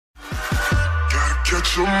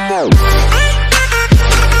some more.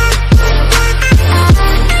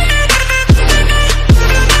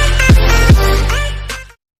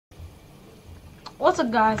 What's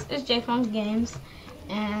up, guys? It's J Funk's Games,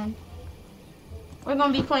 and we're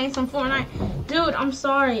gonna be playing some Fortnite. Dude, I'm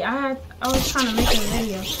sorry. I was trying to make a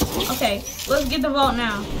video. Okay, let's get the vault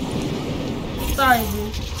now. Sorry,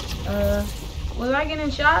 dude. Was I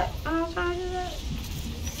getting shot when I was trying to do that?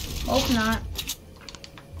 Hope not.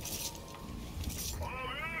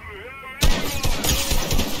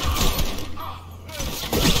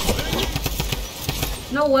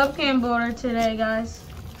 No webcam border today, guys.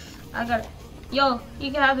 I got it. Yo,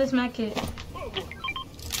 you can have this med kit.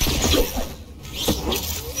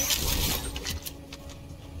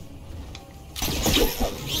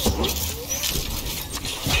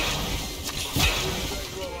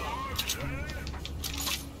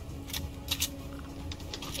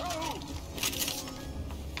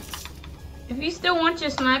 If you still want your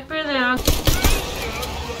sniper, then I'll...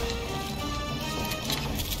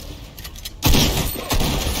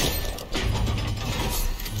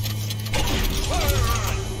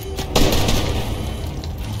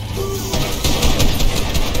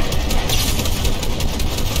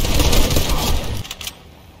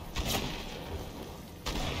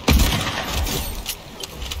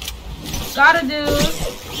 Gotta do.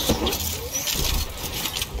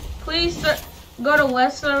 Please go to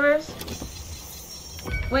West servers.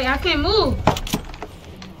 Wait, I can't move.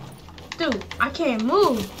 Dude, I can't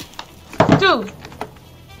move. Dude,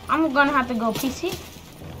 I'm gonna have to go PC.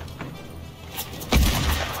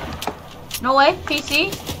 No way,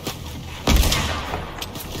 PC.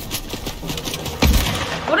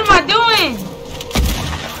 What am I doing?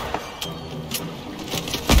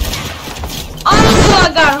 Oh,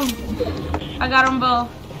 I got him. I got them both.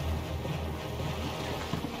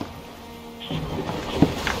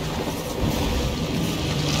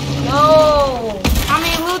 No! How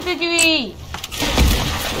many loot did you eat?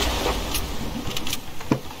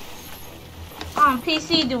 I'm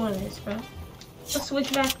PC doing this, bro. Let's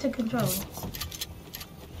switch back to controller.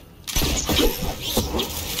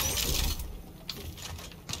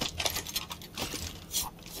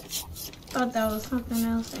 Thought that was something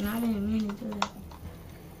else and I didn't mean to do that.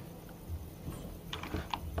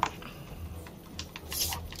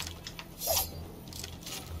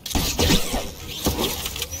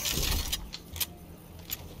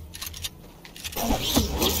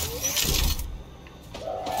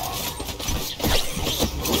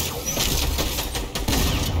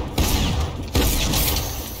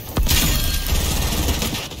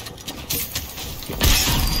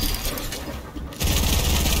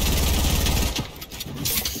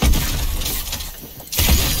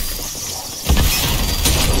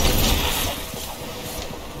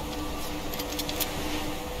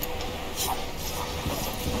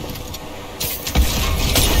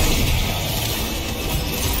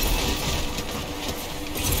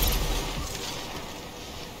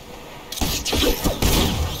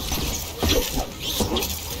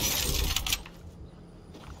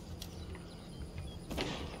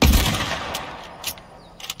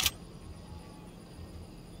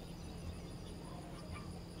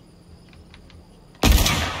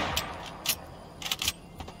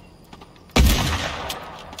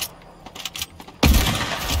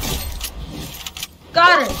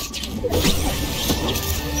 Got it!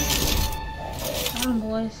 Come on,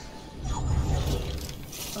 boys. Come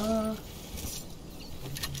on,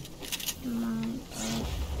 Come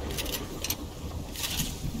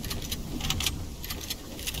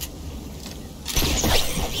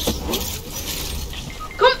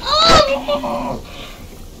on!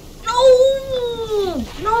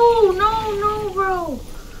 No, bro.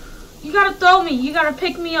 You gotta throw me. You gotta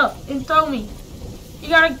pick me up and throw me. You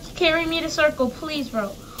gotta carry me to circle, please,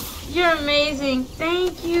 bro. You're amazing.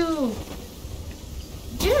 Thank you.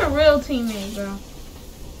 You're a real teammate, bro.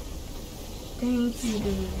 Thank you,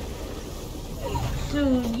 dude.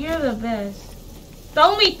 Dude, you're the best.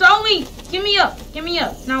 Throw me, throw me. Give me up, give me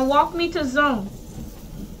up. Now walk me to zone.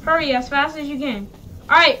 Hurry as fast as you can.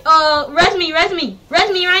 All right, res me right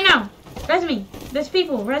now. Res me. There's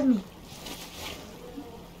people, res me.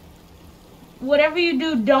 Whatever you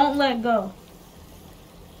do, don't let go.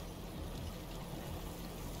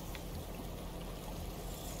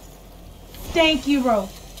 Thank you, bro.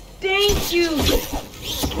 Thank you.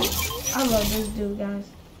 I love this dude, guys.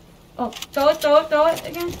 Oh, throw it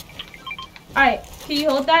again. Alright, can you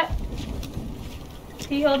hold that?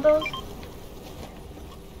 Can you hold those?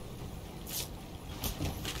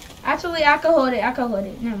 Actually, I can hold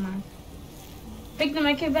it. Never mind. Pick the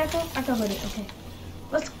medkit back up. I can hold it. Okay.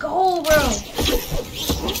 Let's go, bro.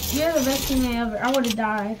 You're the best teammate ever. I would have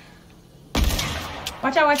died.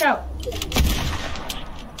 Watch out, watch out.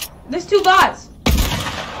 There's 2 bots.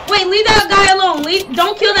 Wait, leave that guy alone.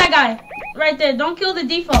 Don't kill that guy. Right there. Don't kill the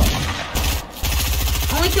default.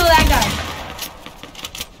 Only kill that guy.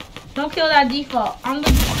 Don't kill that default. I'm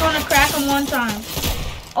just gonna crack him 1 time.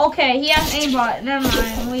 Okay, he has aimbot. Never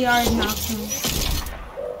mind. We already knocked him.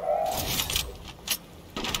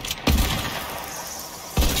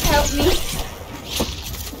 Help me.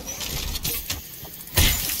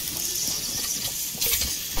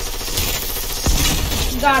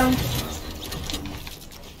 Got him.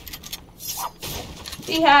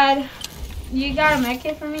 You got a med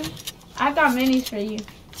kit for me? I got minis for you.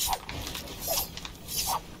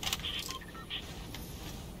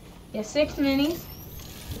 Yeah, 6 minis.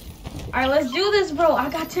 Alright, let's do this, bro. I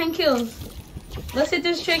got 10 kills. Let's hit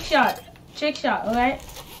this trick shot. Trick shot, alright?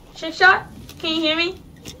 Trick shot? Can you hear me?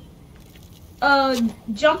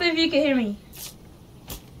 Jump if you can hear me.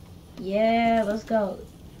 Yeah, let's go.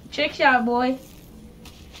 Trick shot, boy.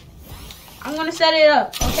 I'm gonna set it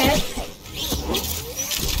up, okay?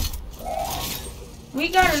 We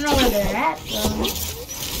gotta know where they're at, though.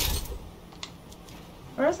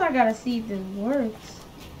 First, I gotta see if this works.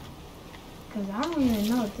 Because I don't even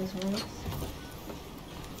know if this works.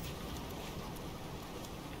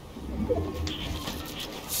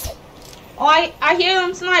 Oh, I hear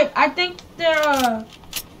them snipe. I think they're,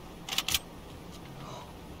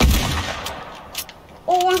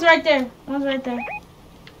 Oh, one's right there. One's right there.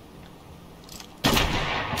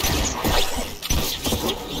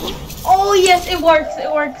 Oh, yes, it works.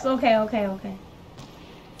 It works. Okay, okay, okay.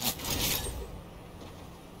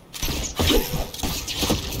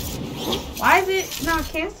 Why is it not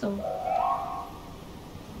canceled?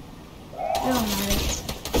 It don't matter.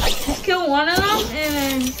 Just kill one of them and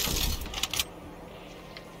then...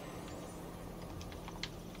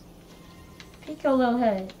 Peek your little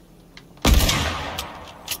head.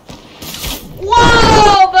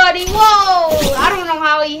 Whoa, buddy, whoa! I don't know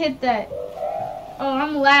how he hit that. Oh,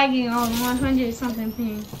 I'm lagging on 100 something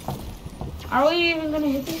ping. Are we even gonna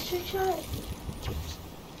hit this trick shot?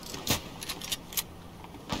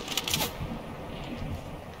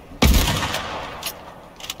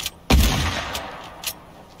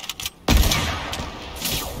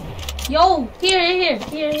 Yo, here.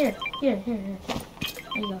 There you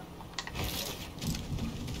go.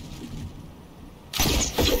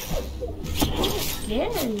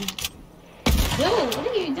 Scary. Dude, what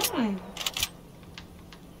are you doing?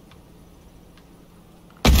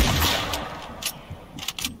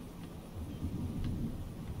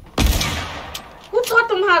 Who taught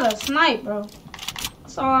them how to snipe, bro?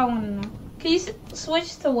 That's all I want to know. Can you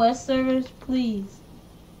switch to West servers, please?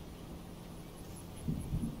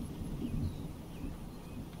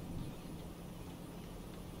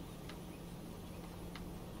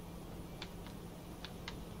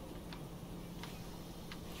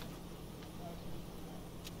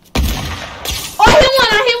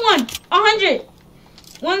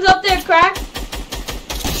 One's up there, crack.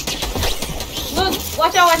 Look,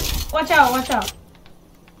 watch out.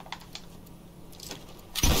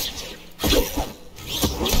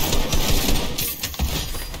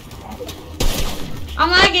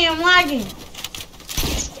 I'm lagging.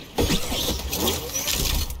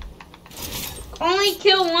 Only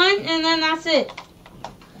kill one and then that's it.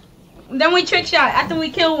 Then we trick shot after we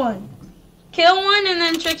kill one. Kill one and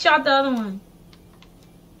then trick shot the other one.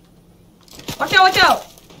 Watch out.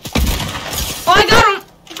 Oh, I got him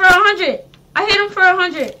for 100. I hit him for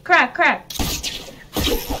 100. Crack.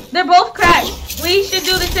 They're both cracked. We should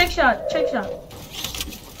do the trick shot.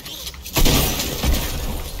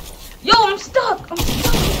 Yo, I'm stuck.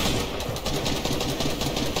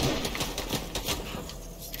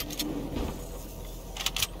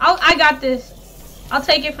 I got this. I'll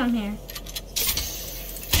take it from here.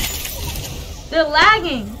 They're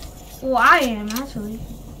lagging. Well, I am actually.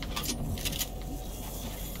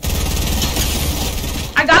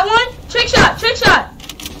 I got one. Trick shot.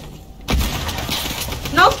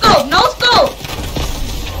 No scope.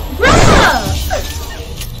 Bruh!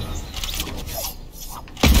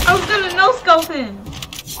 I was gonna no scope him.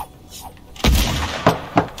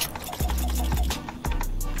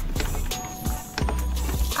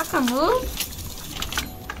 I can move?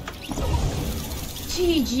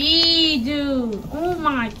 GG, dude. Oh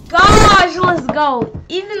my gosh, let's go.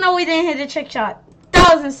 Even though we didn't hit the trick shot.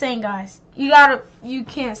 That was insane, guys. You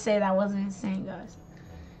can't say that wasn't insane, guys.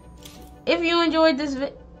 If you enjoyed this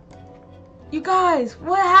video, you guys,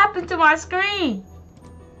 what happened to my screen?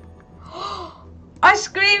 Our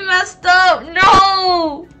screen messed up.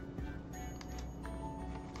 No.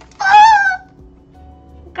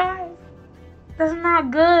 That's not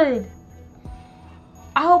good.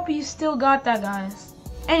 I hope you still got that, guys.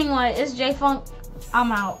 Anyway, it's J Funk.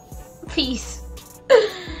 I'm out. Peace.